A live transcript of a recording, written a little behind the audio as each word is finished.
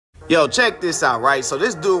Yo, check this out, right? So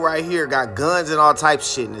this dude right here got guns and all types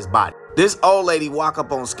of shit in his body. This old lady walk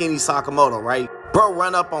up on skinny Sakamoto, right? Bro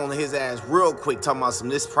run up on his ass real quick, talking about some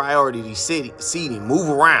this priority seating, move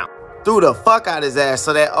around. Threw the fuck out his ass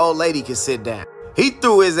so that old lady can sit down. He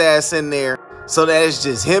threw his ass in there so that it's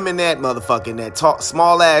just him and that motherfucker in that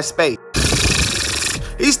small ass space.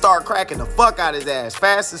 He start cracking the fuck out his ass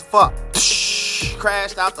fast as fuck.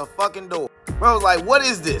 Crashed out the fucking door. Bro was like, what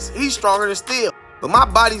is this? He's stronger than steel. But my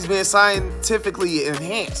body's been scientifically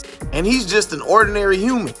enhanced. And he's just an ordinary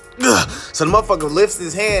human. So the motherfucker lifts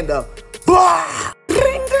his hand up.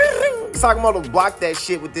 Sakamoto blocked that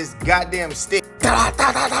shit with this goddamn stick.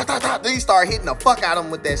 Then he start hitting the fuck out of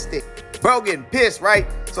him with that stick. Bro getting pissed, right?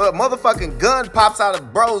 So a motherfucking gun pops out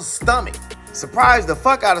of bro's stomach. Surprised the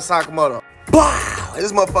fuck out of Sakamoto.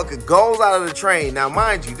 This motherfucker goes out of the train. Now,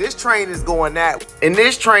 mind you, this train is going that way, and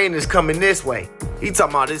this train is coming this way. He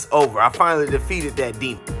talking about it's over. I finally defeated that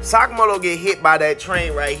demon. Sakamoto get hit by that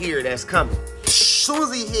train right here that's coming. As soon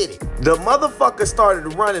as he hit it, the motherfucker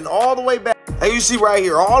started running all the way back. As you see right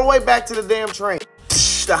here, all the way back to the damn train.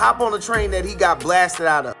 To hop on the train that he got blasted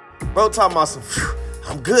out of. Bro talking about some,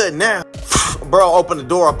 I'm good now. Bro opened the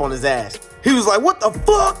door up on his ass. He was like, what the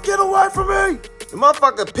fuck? Get away from me. The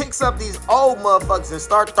motherfucker picks up these old motherfuckers and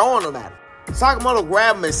start throwing them at him. Sakamoto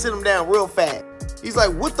grab him and sit him down real fast. He's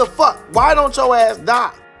like, what the fuck? Why don't your ass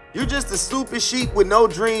die? You're just a stupid sheep with no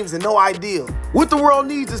dreams and no ideal. What the world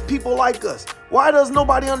needs is people like us. Why does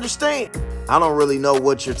nobody understand? I don't really know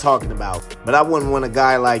what you're talking about, but I wouldn't want a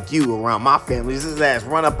guy like you around my family. His ass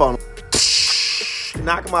run up on him,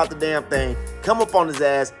 knock him out the damn thing, come up on his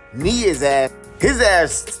ass, knee his ass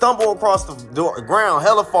stumble across the ground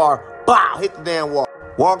hella far, bow, hit the damn wall.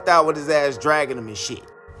 Walked out with his ass dragging him and shit.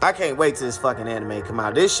 I can't wait till this fucking anime come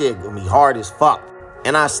out. This shit gonna be hard as fuck.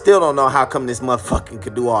 And I still don't know how come this motherfucker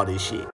could do all this shit.